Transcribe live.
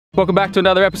Welcome back to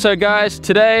another episode, guys.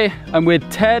 Today I'm with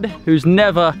Ted, who's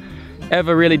never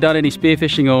ever really done any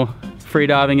spearfishing or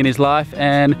freediving in his life,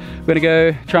 and we're gonna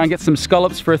go try and get some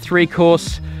scallops for a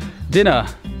 3-course dinner.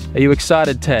 Are you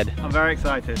excited, Ted? I'm very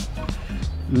excited.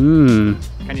 Can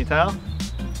you tell?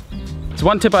 So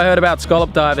one tip I heard about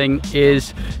scallop diving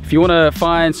is if you want to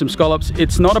find some scallops,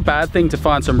 it's not a bad thing to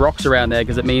find some rocks around there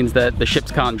because it means that the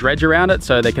ships can't dredge around it,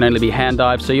 so they can only be hand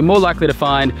dived. So you're more likely to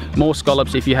find more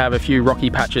scallops if you have a few rocky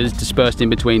patches dispersed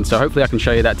in between. So hopefully I can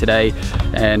show you that today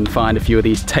and find a few of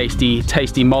these tasty,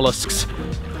 tasty mollusks.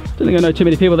 Don't think I know too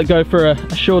many people that go for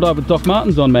a shore dive with Doc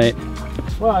Martens on, mate.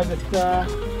 Well, it's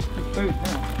boot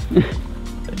now.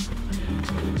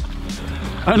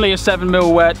 Only a 7mm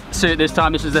wetsuit this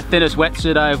time. This is the thinnest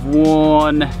wetsuit I've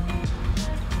worn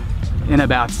in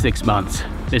about 6 months.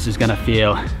 This is gonna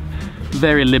feel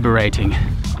very liberating.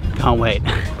 Can't wait.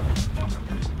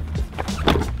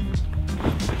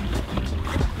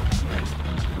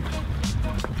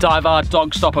 Diver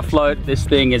dog stopper float. This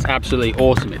thing is absolutely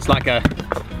awesome. It's like a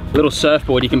little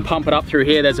surfboard. You can pump it up through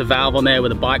here. There's a valve on there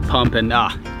with a bike pump, and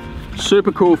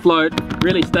super cool float.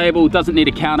 Really stable. Doesn't need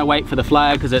a counterweight for the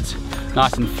flag because it's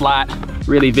nice and flat,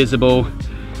 really visible,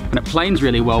 and it planes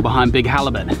really well behind big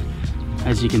halibut,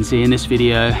 as you can see in this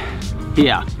video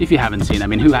here. If you haven't seen, I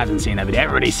mean, who hasn't seen that video?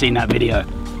 Everybody's seen that video.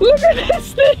 Look at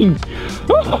this thing!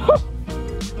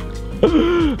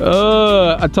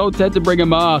 I told Ted to bring a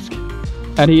mask,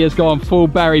 and he has gone full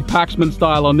Barry Paxman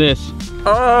style on this.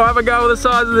 Oh, have a go with the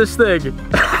size of this thing.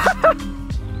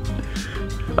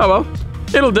 Oh well,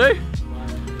 it'll do.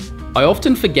 I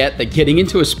often forget that getting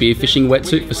into a spearfishing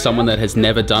wetsuit for someone that has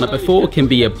never done it before can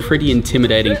be a pretty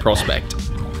intimidating prospect.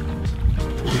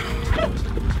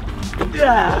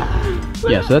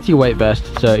 Yeah, so that's your weight vest.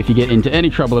 So if you get into any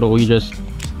trouble at all, you just...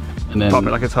 and then, pop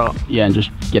it like it's hot. Yeah, and just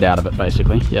get out of it,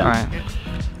 basically. Yeah. All right.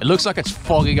 It looks like it's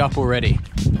fogging up already.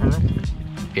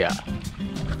 Yeah.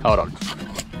 Hold on.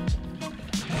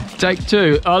 Take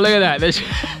 2. Oh, look at that. There's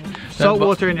Salt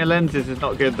water in your lenses is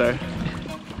not good though.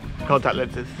 Contact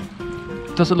lenses.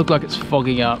 Doesn't look like it's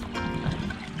fogging up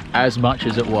as much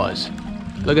as it was.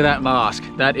 Look at that mask.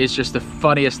 That is just the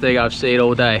funniest thing I've seen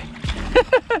all day.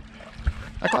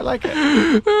 I quite like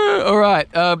it. All right,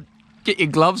 get your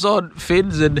gloves on,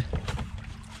 fins, and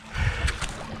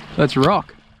let's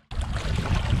rock.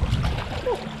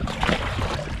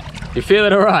 You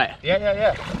feeling all right?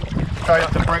 Yeah. Sorry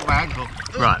not to break my ankle.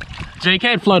 Right. So you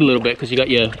can float a little bit because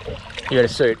you're in a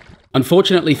suit.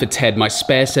 Unfortunately for Ted, my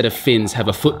spare set of fins have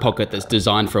a foot pocket that's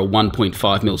designed for a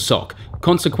 1.5mm sock.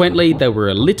 Consequently, they were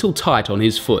a little tight on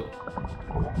his foot.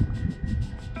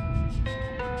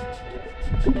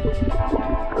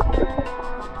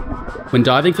 When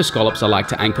diving for scallops, I like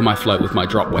to anchor my float with my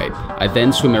drop weight. I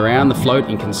then swim around the float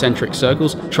in concentric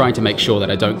circles, trying to make sure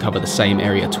that I don't cover the same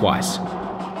area twice.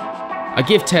 I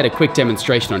give Ted a quick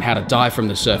demonstration on how to dive from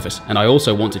the surface, and I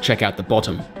also want to check out the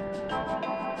bottom.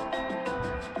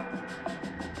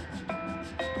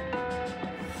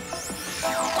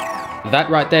 That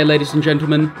right there, ladies and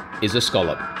gentlemen, is a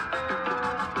scallop.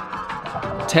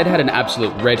 Ted had an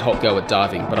absolute red-hot go at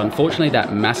diving, but unfortunately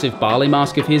that massive barley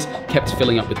mask of his kept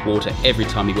filling up with water every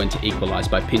time he went to equalize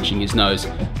by pinching his nose.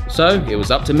 So it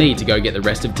was up to me to go get the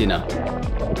rest of dinner.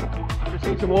 You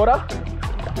see some water?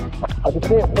 I can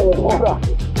see it full of water.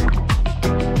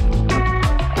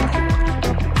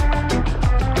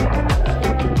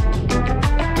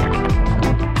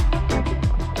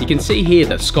 You can see here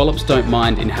that scallops don't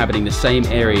mind inhabiting the same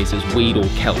areas as weed or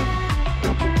kelp.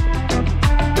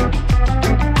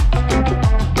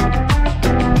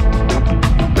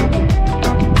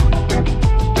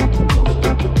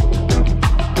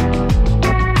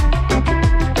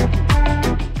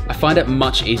 I find it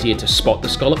much easier to spot the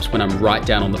scallops when I'm right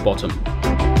down on the bottom.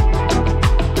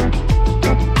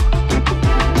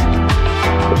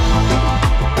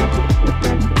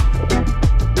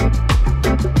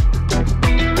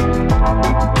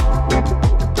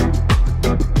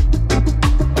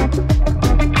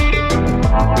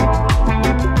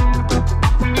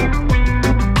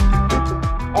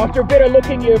 After a bit of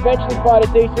looking, you eventually find a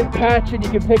decent patch and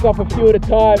you can pick up a few at a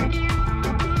time.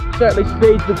 Certainly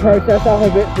speeds the process up a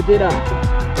bit for dinner.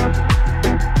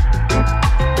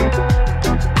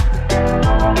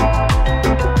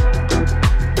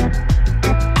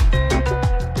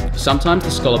 Sometimes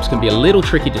the scallops can be a little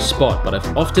tricky to spot, but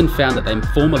I've often found that they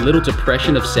form a little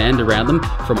depression of sand around them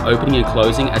from opening and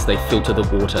closing as they filter the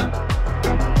water.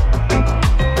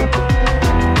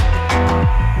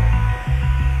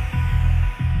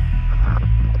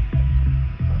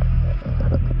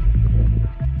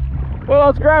 Well, I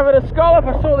was grabbing a scallop,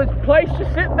 I saw this place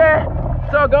just sitting there,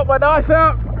 so I got my knife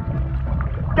out.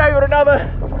 Gave it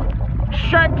another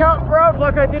shank up rod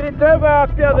like I did in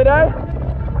Durbank the other day.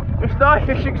 This knife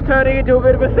fishing's turning into a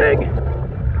bit of a thing.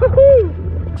 Woohoo!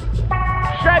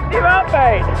 Shanked him up,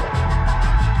 mate.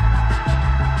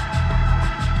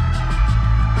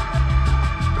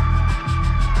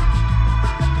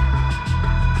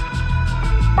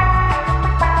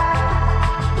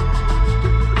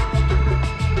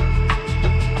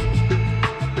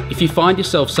 If you find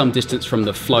yourself some distance from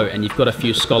the float and you've got a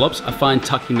few scallops, I find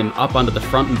tucking them up under the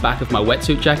front and back of my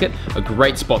wetsuit jacket a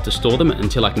great spot to store them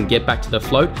until I can get back to the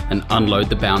float and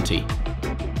unload the bounty.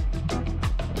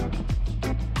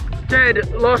 Ted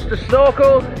lost a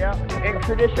snorkel. In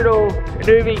traditional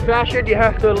newbie fashion, you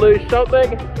have to lose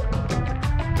something.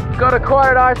 Got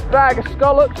quite a nice bag of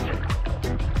scallops.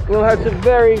 We'll have some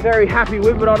very, very happy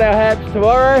women on our hands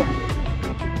tomorrow.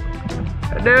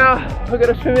 And now we're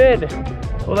gonna swim in.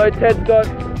 Although Ted's got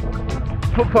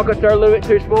foot pockets are a little bit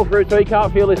too small for him, so he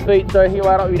can't feel his feet, so he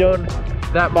might not be doing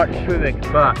that much swimming.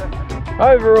 But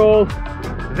overall,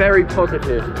 very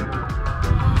positive.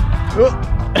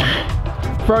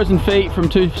 Frozen feet from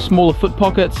two smaller foot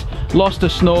pockets, lost a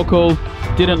snorkel,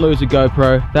 didn't lose a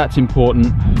GoPro, that's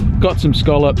important. Got some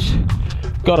scallops,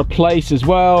 got a place as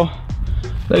well.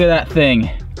 Look at that thing.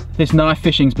 This knife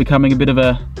fishing's becoming a bit of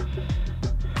a,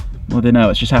 well, I don't know,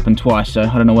 it's just happened twice, so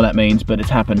I don't know what that means, but it's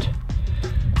happened.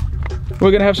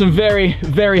 We're gonna have some very,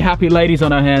 very happy ladies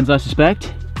on our hands, I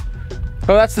suspect.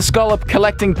 Well, that's the scallop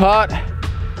collecting part.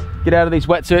 Get out of these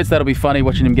wetsuits, that'll be funny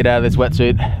watching him get out of this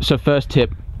wetsuit. So first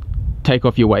tip, take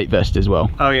off your weight vest as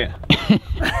well. Oh yeah.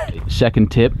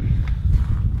 Second tip,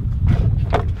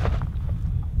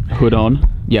 hood on.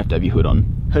 You have to have your hood on.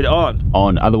 Hood on?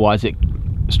 On, otherwise it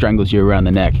strangles you around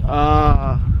the neck.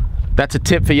 That's a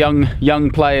tip for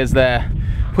young players there.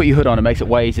 Put your hood on, it makes it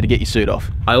way easier to get your suit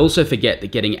off. I also forget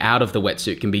that getting out of the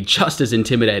wetsuit can be just as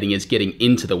intimidating as getting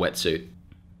into the wetsuit.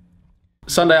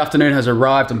 Sunday afternoon has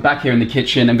arrived. I'm back here in the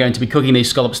kitchen. I'm going to be cooking these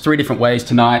scallops 3 different ways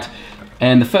tonight.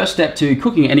 And the first step to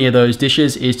cooking any of those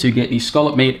dishes is to get the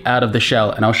scallop meat out of the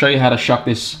shell. And I'll show you how to shuck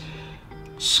this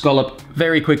scallop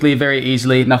very quickly, very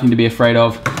easily, nothing to be afraid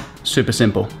of. Super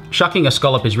simple. Shucking a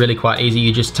scallop is really quite easy.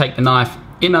 You just take the knife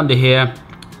in under here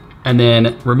and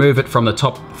then remove it from the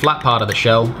top flat part of the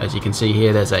shell. As you can see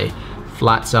here, there's a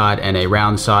flat side and a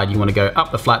round side. You want to go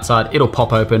up the flat side, it'll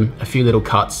pop open, a few little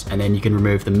cuts, and then you can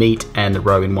remove the meat and the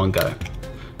roe in one go.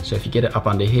 So if you get it up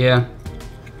under here,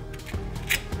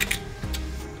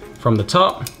 from the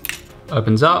top,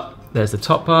 opens up, there's the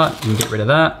top part, you can get rid of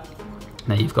that.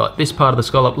 Now you've got this part of the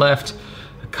scallop left,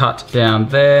 a cut down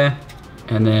there,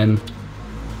 and then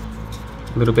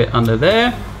a little bit under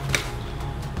there,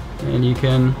 and you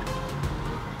can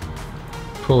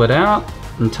pull it out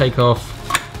and take off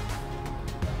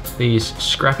these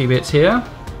scrappy bits here.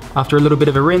 After a little bit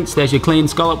of a rinse, there's your clean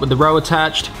scallop with the roe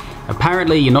attached.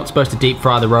 Apparently you're not supposed to deep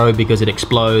fry the roe because it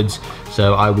explodes,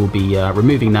 so I will be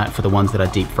removing that for the ones that I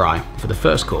deep fry for the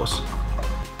first course.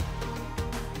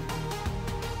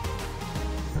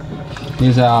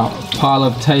 Here's our pile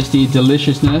of tasty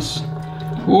deliciousness.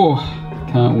 Oh,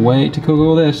 can't wait to cook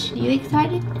all this. Are you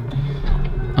excited?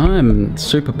 I'm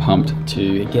super pumped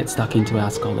to get stuck into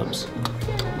our scallops.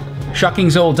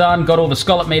 Shucking's all done, got all the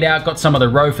scallop meat out, got some of the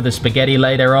roe for the spaghetti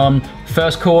later on.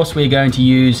 First course, we're going to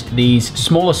use these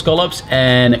smaller scallops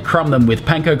and crumb them with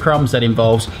panko crumbs. That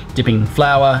involves dipping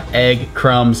flour, egg,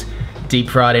 crumbs, deep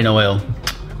fried in oil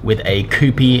with a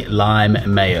Koopy lime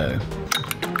mayo.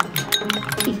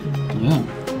 Yeah.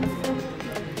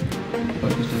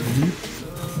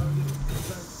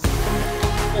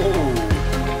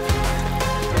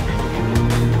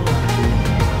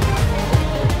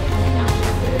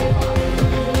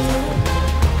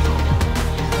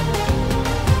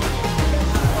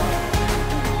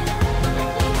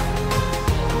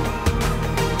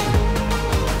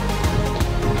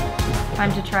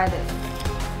 Time to try this.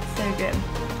 So good.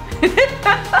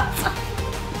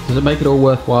 Does it make it all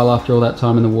worthwhile after all that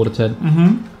time in the water, Ted?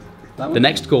 Mm-hmm. The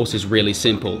next course is really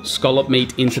simple. Scallop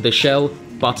meat into the shell,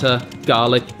 butter,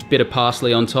 garlic, bit of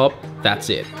parsley on top. That's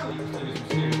it.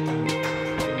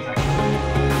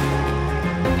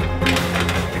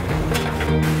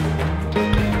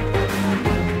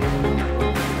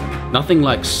 Nothing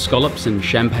like scallops and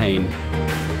champagne.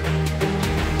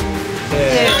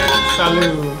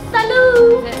 Salut.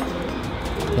 Salut!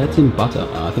 That's in butter.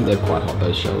 I think they're quite hot,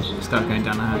 those shells. Start going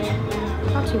down the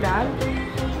hatch. Not too bad.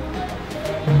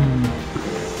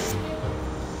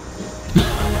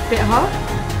 Bit hot?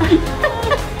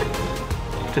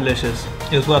 Delicious.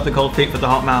 It was worth the cold feet for the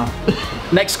hot mouth.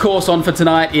 Next course on for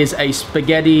tonight is a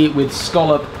spaghetti with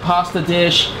scallop pasta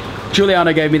dish.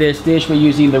 Giuliano gave me this dish. We're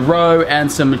using the roe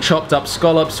and some chopped up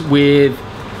scallops with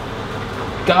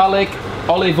garlic,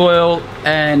 olive oil,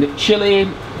 and chili.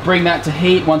 Bring that to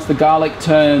heat. Once the garlic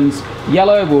turns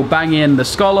yellow, we'll bang in the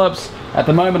scallops. At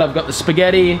the moment, I've got the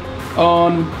spaghetti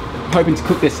on, hoping to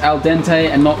cook this al dente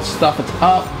and not stuff it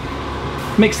up.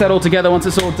 Mix that all together once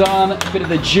it's all done. A bit of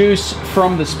the juice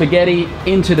from the spaghetti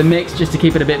into the mix just to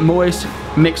keep it a bit moist.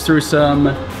 Mix through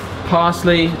some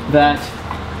parsley that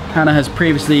Hannah has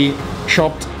previously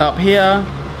chopped up here.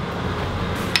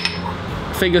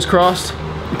 Fingers crossed,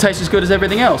 it tastes as good as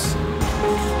everything else.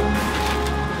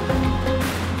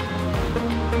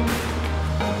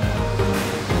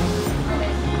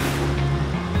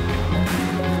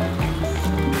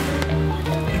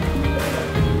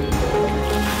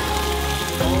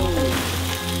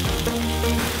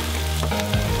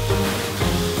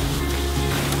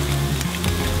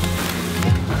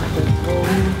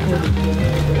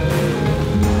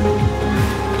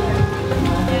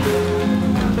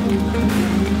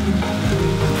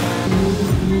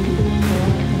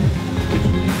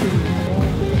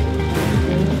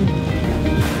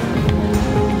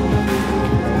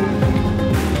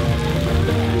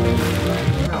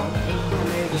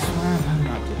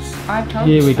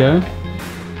 Here we go.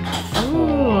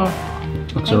 Ooh.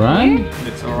 Looks alright.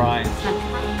 It's alright.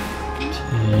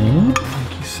 Yeah.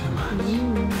 Thank you so much.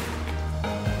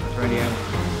 It's ready out.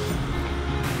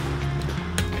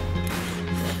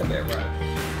 A bit right.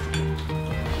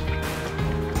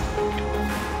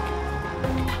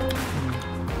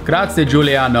 Grazie,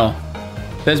 Giuliano.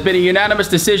 There's been a unanimous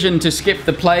decision to skip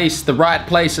the place, the right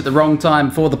place at the wrong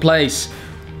time for the place.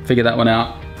 Figure that one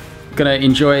out. Gonna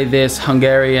enjoy this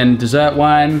Hungarian dessert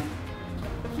wine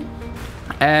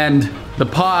and the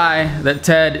pie that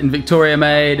Ted and Victoria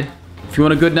made. If you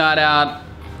want a good night out,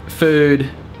 food,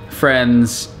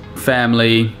 friends,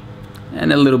 family,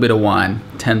 and a little bit of wine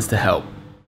tends to help.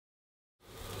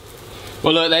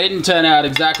 Well, look, they didn't turn out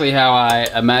exactly how I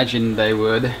imagined they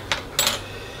would.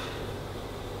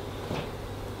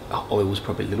 Oh, oil was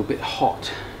probably a little bit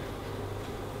hot.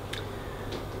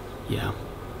 Yeah.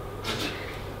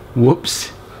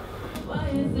 Whoops.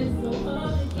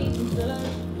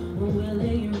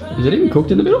 Is it even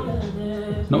cooked in the middle?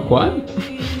 Not quite.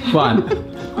 Fine.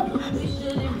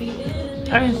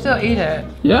 I can still eat it.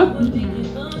 Yeah?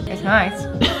 It's nice.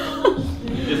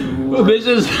 Well, this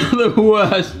is the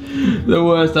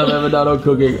worst I've ever done on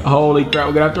cooking. Holy crap,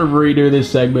 we're gonna have to redo this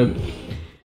segment.